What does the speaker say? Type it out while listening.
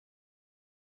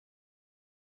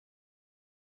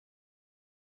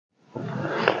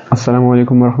السلام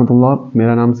علیکم ورحمۃ اللہ.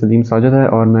 میرا نام سلیم ساجد ہے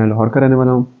اور میں لاہور کا رہنے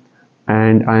والا ہوں.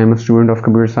 And I am a student of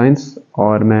computer science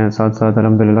اور میں ساتھ ساتھ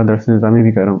الحمدللہ درس نظامی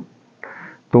بھی کر رہا ہوں.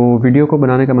 تو ویڈیو کو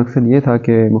بنانے کا مقصد یہ تھا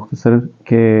کہ مختصر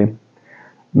کہ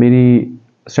میری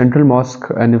central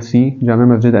mask NFC Jama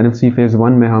Masjid NFC phase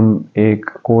 1 میں ہم ایک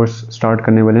کورس سٹارٹ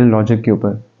کرنے والے ہیں لاجک کے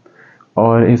اوپر.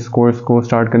 اور اس کورس کو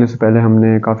سٹارٹ کرنے سے پہلے ہم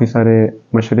نے کافی سارے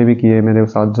مشورے بھی کیے. میرے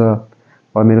اساتذہ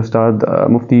اور میرے استاد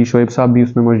مفتی شعیب صاحب بھی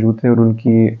اس میں موجود تھے اور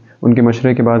ان کے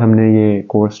مشورے کے بعد ہم نے یہ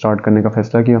کورس سٹارٹ کرنے کا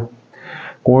فیصلہ کیا.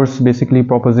 کورس بیسکلی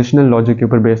پروپوزیشنل لاجک کے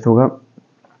اوپر بیسڈ ہوگا.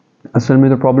 اصل میں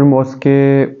تو پرابلم واز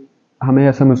کہ ہمیں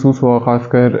ایسا محسوس ہوا، خاص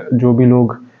کر جو بھی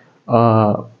لوگ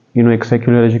ایک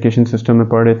سیکولر ایجوکیشن سسٹم میں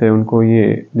پڑھ رہے تھے، ان کو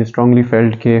یہ اسٹرانگلی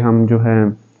فیلڈ کہ ہم جو ہے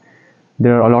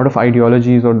there are lot of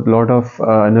ideologies اور لاٹ آف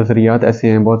نظریات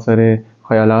ایسے ہیں، بہت سارے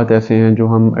خیالات ایسے ہیں جو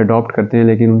ہم اڈاپٹ کرتے ہیں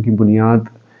لیکن ان کی بنیاد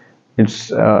اٹس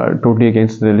ٹوٹلی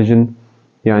اگینسٹ ریلیجن،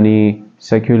 یعنی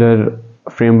سیکولر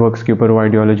فریم ورکس کے اوپر وہ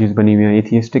آئیڈیالوجیز بنی ہوئی ہیں،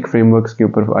 ایتھیسٹک فریم ورکس کے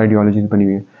اوپر آئیڈیالوجیز بنی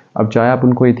ہوئی ہیں. اب چاہے آپ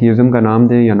ان کو ایتھیزم کا نام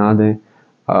دیں یا نہ دیں،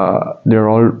 they are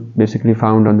all basically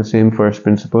found on the same first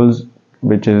principles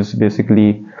which is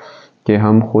basically کہ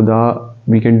ہم خدا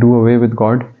we can do away with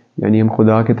God, یعنی ہم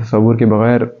خدا کے تصور کے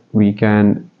بغیر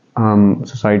ہم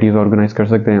سوسائٹیز آرگنائز کر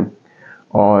سکتے ہیں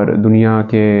اور دنیا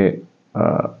کے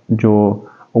جو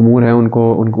امور ہیں ان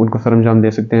کو سر انجام دے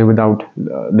سکتے ہیں without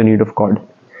the need of God.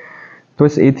 تو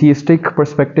اس ایتھیسٹک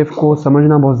پرسپیکٹیو کو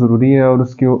سمجھنا بہت ضروری ہے اور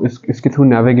اس کے تھرو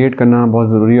نیویگیٹ کرنا بہت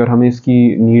ضروری ہے، اور ہمیں اس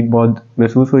کی نیڈ بہت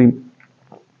محسوس ہوئی.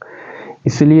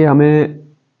 اس لیے ہمیں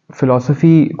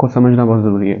فلاسفی کو سمجھنا بہت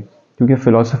ضروری ہے، کیونکہ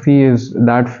philosophy is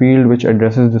that field which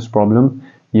addresses this problem.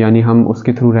 یعنی ہم اس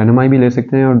کے تھرو رہنمائی بھی لے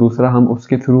سکتے ہیں اور دوسرا ہم اس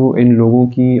کے تھرو ان لوگوں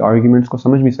کی آرگیومنٹس کو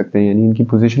سمجھ بھی سکتے ہیں. یعنی ان کی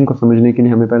پوزیشن کو سمجھنے کے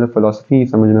لیے ہمیں پہلے فلاسفی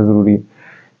سمجھنا ضروری ہے،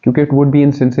 کیونکہ اٹ وڈ بی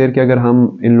انسنسیئر کہ اگر ہم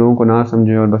ان لوگوں کو نہ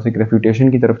سمجھیں اور بس ایک ریفیوٹیشن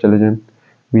کی طرف چلے جائیں.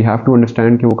 وی ہیو ٹو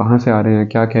انڈرسٹینڈ کہ وہ کہاں سے آ رہے ہیں،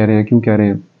 کیا کہہ رہے ہیں، کیوں کہہ رہے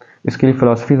ہیں. اس کے لیے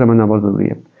فلاسفی سمجھنا بہت ضروری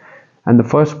ہے. And the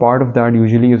first part of that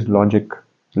usually is logic.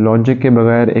 Logic کے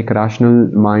بغیر ایک ریشنل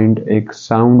مائنڈ، ایک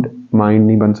ساؤنڈ مائنڈ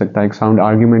نہیں بن سکتا، ایک ساؤنڈ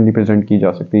آرگیومنٹ نہیں پریزنٹ کی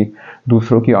جا سکتی،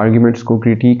 دوسروں کی آرگیومنٹس کو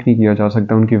کریٹیک نہیں کیا جا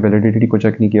سکتا، ان کی ویلیڈیٹی کو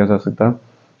چیک نہیں کیا جا سکتا،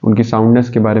 ان کی ساؤنڈنیس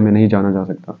کے بارے میں نہیں جانا جا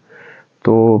سکتا.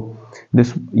 تو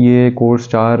یہ کورس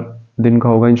 4 دن کا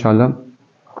ہوگا انشاءاللہ،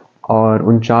 اور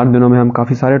ان 4 دنوں میں ہم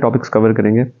کافی سارے ٹاپکس کور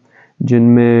کریں گے جن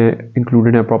میں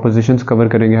انکلوڈڈ ہیں پروپوزیشنس کور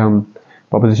کریں گے ہم.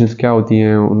 پروپوزیشنس کیا ہوتی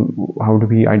ہیں، how do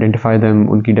we identify them,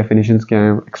 ان کی ڈیفینیشنس کیا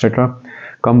ہیں ایکسیٹرا.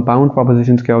 کمپاؤنڈ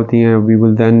پروپوزیشنس کیا ہوتی ہیں، وی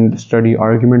ول دین اسٹڈی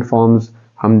آرگیومنٹ فارمز.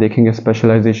 ہم دیکھیں گے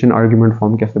اسپیشلائزیشن آرگیومنٹ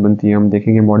فارم کیسے بنتی ہے، ہم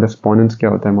دیکھیں گے ماڈس پوننس کیا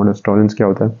ہوتا ہے، ماڈس ٹالرنس کیا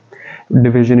ہوتا ہے،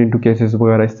 ڈویژن انٹو کیسز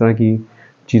وغیرہ اس طرح کی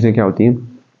چیزیں کیا ہوتی ہیں.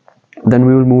 دین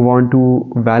وی will move on two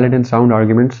wheeled and sound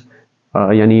arguments.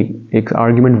 یعنی ایک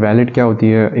آرگیومنٹ ویلڈ کیا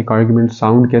ہوتی ہے، ایک آرگیومنٹ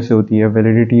ساؤنڈ کیسے ہوتی ہے،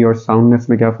 ویلیڈیٹی اور ساؤنڈنیس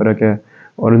میں کیا فرق ہے،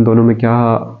 اور ان دونوں میں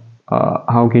کیا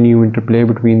how can you interplay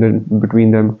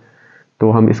between them.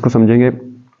 تو ہم اس کو سمجھیں گے.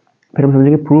 پھر ہم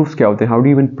سمجھیں گے پروفس کیا ہوتے ہیں، how do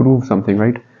even prove some thing,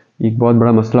 right. ایک بہت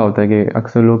بڑا مسئلہ ہوتا ہے کہ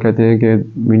اکثر لوگ کہتے ہیں کہ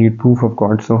we need proof of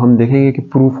God. سو ہم دیکھیں گے کہ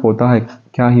پروف ہوتا ہے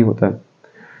کیا ہی ہوتا ہے.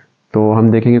 تو ہم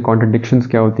دیکھیں گے کانٹرڈکشنس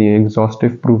کیا ہوتی ہیں، ایگزاسٹیو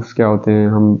پروفس کیا ہوتے ہیں.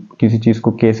 ہم کسی چیز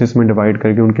کو کیسز میں ڈیوائڈ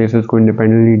کر کے ان کیسز کو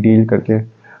انڈیپینڈنٹلی ڈیل کر کے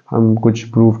ہم کچھ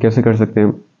پروف کیسے کر سکتے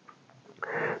ہیں.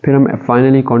 پھر ہم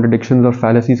فائنلی کانٹرڈکشنز اور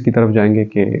فیلسیز کی طرف جائیں گے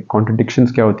کہ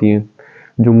کانٹرڈکشنز کیا ہوتی ہیں.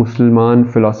 جو مسلمان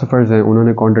فلاسفرز ہیں انہوں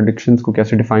نے کانٹرڈکشنز کو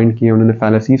کیسے ڈیفائن کیا، انہوں نے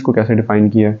فیلسیز کو کیسے ڈیفائن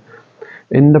کیا.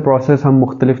 ان دا پروسیس ہم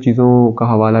مختلف چیزوں کا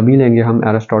حوالہ بھی لیں گے. ہم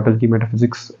ایرسٹوٹل کی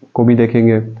میٹافزکس کو بھی دیکھیں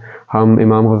گے، ہم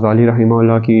امام غزالی رحمہ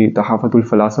اللہ کی تحافۃ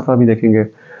الفلاسفہ بھی دیکھیں گے،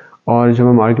 اور جب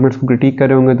ہم آرگیومنٹس کو کرٹیک کر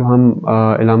رہے ہوں گے تو ہم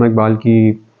علامہ اقبال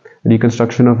کی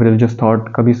ریکنسٹرکشن آف ریلیجس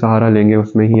تھاٹ کا بھی سہارا لیں گے.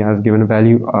 اس میں ہی ہیز گیون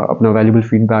اپنا valuable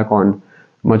feed back on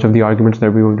much of the arguments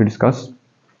that we want to discuss.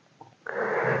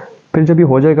 پھر جب یہ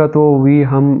ہو جائے گا تو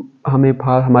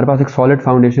ہمارے پاس ایک سالڈ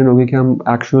فاؤنڈیشن ہوگی کہ ہم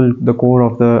actual the cover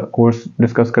of the course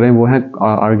discuss کریں، وہ ہیں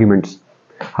آرگیومنٹس.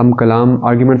 ہم کلام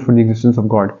argument for the existence of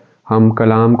God, ہم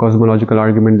کلام کازمولوجیکل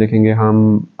آرگیومنٹ دیکھیں گے،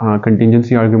 ہم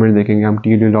کنٹینجنسی آرگیومنٹ دیکھیں گے، ہم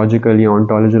ٹیلیولوجیکل یا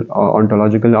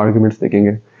آنٹولوجیکل آرگیومنٹس دیکھیں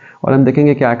گے، اور ہم دیکھیں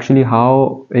گے کہ ایکچولی ہاؤ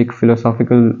ایک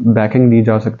فلسافیکل بیکنگ دی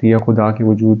جا سکتی ہے خدا کے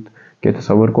وجود کے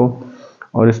تصور کو،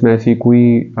 اور اس میں ایسی کوئی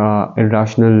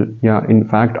irrational یا ان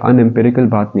فیکٹ ان امپیریکل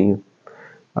بات نہیں ہے،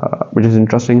 which is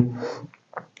interesting.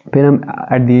 پھر ہم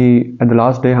ایٹ دا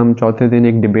لاسٹ ڈے ہم چوتھے دن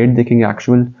ایک ڈبیٹ دیکھیں گے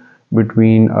actual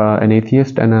between an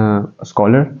atheist and a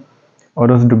scholar, اور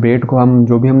اس ڈبیٹ کو ہم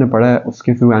جو بھی ہم نے پڑھا ہے اس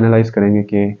کے تھرو انالائز کریں گے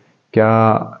کہ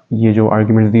کیا یہ جو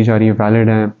آرگیومنٹس دی جا رہی ہیں ویلڈ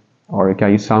ہیں، اور کیا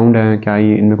یہ ساؤنڈ ہیں، کیا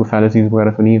یہ ان میں کوئی فیلسیز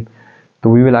وغیرہ تو نہیں ہے. تو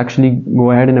وی will actually go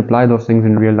ahead and apply those things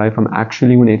in real life. ہم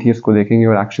ایکچولی ان ایتھیسٹ کو دیکھیں گے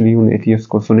اور ایکچولی ان ایتھیسٹ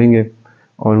کو سنیں گے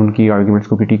اور ان کی آرگیومنٹس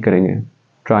کو کرٹیک کریں گے.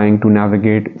 trying to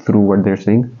navigate through what they're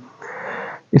saying.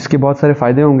 اس کے بہت سارے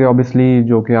فائدے ہوں گے اوبیسلی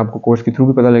جو کہ آپ کو کورس کے تھرو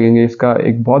بھی پتہ لگیں گے. اس کا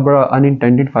ایک بہت بڑا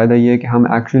انانٹینڈڈ فائدہ یہ ہے کہ ہم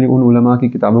ایکچولی ان علماء کی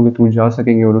کتابوں کے تھرو جا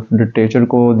سکیں گے اور اس لٹریچر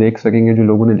کو دیکھ سکیں گے جو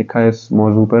لوگوں نے لکھا ہے اس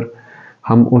موضوع پر.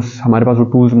 ہمارے پاس وہ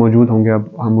ٹولز موجود ہوں گے, اب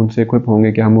ہم ان سے اکوپ ہوں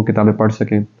گے کہ ہم وہ کتابیں پڑھ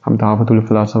سکیں. ہم تحفۃ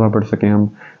الفلاسفہ پڑھ سکیں, ہم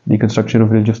ریکنسٹرکشن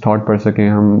آف ریلیجیس تھاٹ پڑھ سکیں,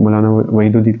 ہم مولانا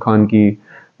وحید الدین خان کی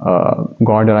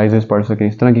گاڈ ارائزز پڑھ سکیں,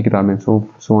 اس طرح کی کتابیں,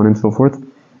 سو آن اینڈ سو فورتھ.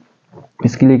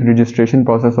 اس کے لیے ایک رجسٹریشن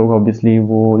پروسیس ہوگا اوبیسلی,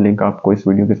 وہ لنک آپ کو اس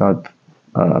ویڈیو کے ساتھ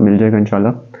مل جائے گا انشاءاللہ.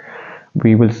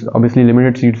 وی ول اوبیسلی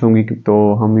لمیٹڈ سیٹس ہوں گی تو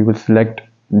ہم وی ول سلیکٹ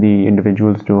دی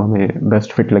انڈیویجولس جو ہمیں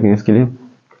بیسٹ فٹ لگیں اس کے لیے.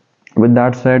 With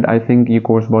that said I think یہ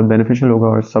کورس بہت بینیفیشیل ہوگا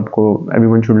اور سب کو every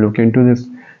one should look into this,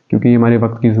 کیونکہ یہ ہمارے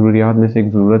وقت کی ضروریات میں سے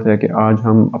ایک ضرورت ہے کہ آج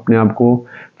ہم اپنے آپ کو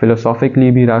فلاسافکلی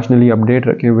بھی ریشنلی اپڈیٹ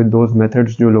رکھیں ود دوز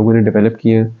میتھڈس جو لوگوں نے ڈیولپ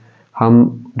کیے ہیں. ہم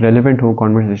ریلیونٹ ہوں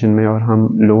کانورسیشن میں اور ہم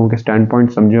لوگوں کے اسٹینڈ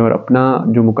پوائنٹ سمجھیں اور اپنا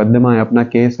جو مقدمہ ہے, اپنا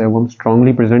کیس ہے, وہ ہم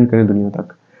اسٹرانگلی پریزنٹ کریں دنیا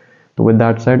تک. تو ود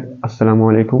دیٹ سیڈ السلام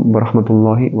علیکم ورحمۃ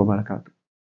اللہ وبرکاتہ.